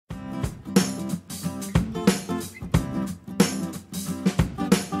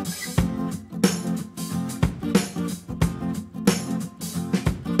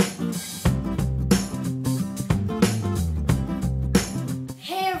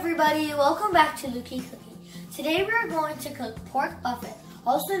everybody, welcome back to Lucky Cooking. Today we are going to cook pork buffet,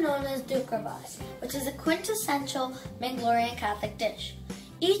 also known as Dukra Maas, which is a quintessential Mangalorean Catholic dish.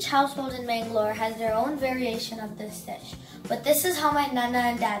 Each household in Mangalore has their own variation of this dish, but this is how my nana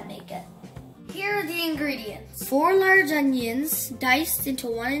and dad make it. Here are the ingredients. 4 large onions diced into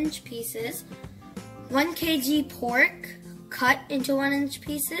 1-inch pieces, 1 kg pork cut into 1-inch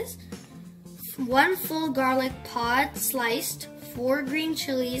pieces, 1 full garlic pod sliced, 4 green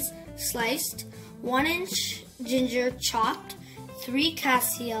chilies sliced, 1-inch ginger chopped, 3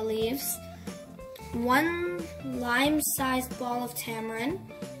 cassia leaves, 1 lime-sized ball of tamarind,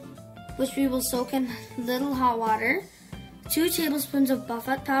 which we will soak in little hot water, 2 tablespoons of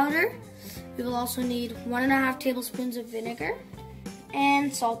Bafat powder. We will also need 1.5 tablespoons of vinegar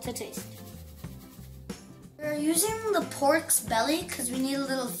and salt to taste. We're using the pork's belly because we need a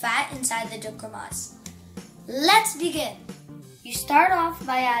little fat inside the Dukra Maas. Let's begin. You start off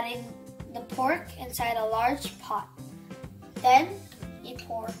by adding the pork inside a large pot. Then you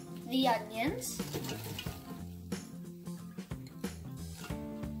pour the onions.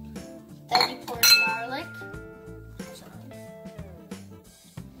 Then you pour the garlic.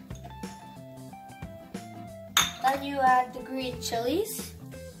 Then you add the green chilies.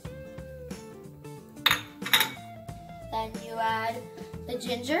 Then you add the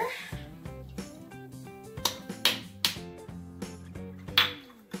ginger.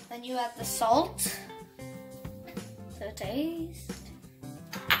 Then you add the salt to taste.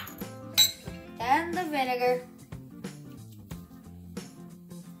 Then the vinegar.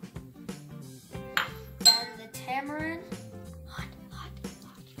 Then the tamarind.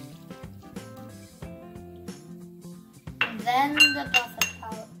 And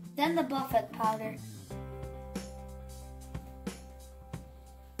then the Bafat powder.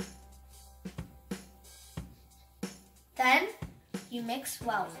 Then you mix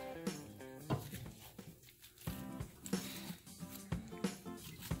well.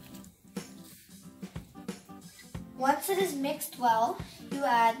 Once it is mixed well, you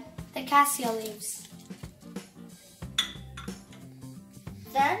add the cassia leaves.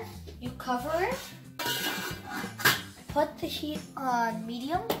 Then you cover it, put the heat on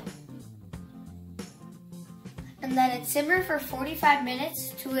medium, and let it simmer for 45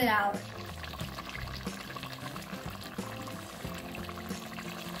 minutes to an hour.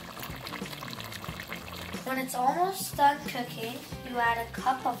 When it's almost done cooking, you add a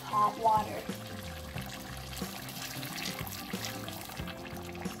cup of hot water.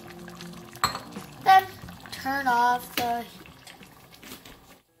 Then turn off the heat.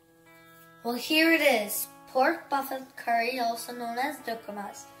 Well, here it is, pork buffet curry, also known as Dukra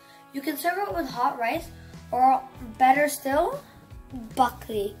Maas. You can serve it with hot rice, or better still,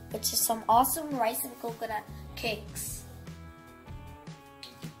 buckwheat, which is some awesome rice and coconut cakes.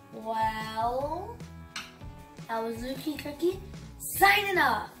 Well, that was Lucky Cookie signing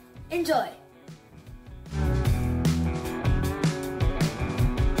off. Enjoy!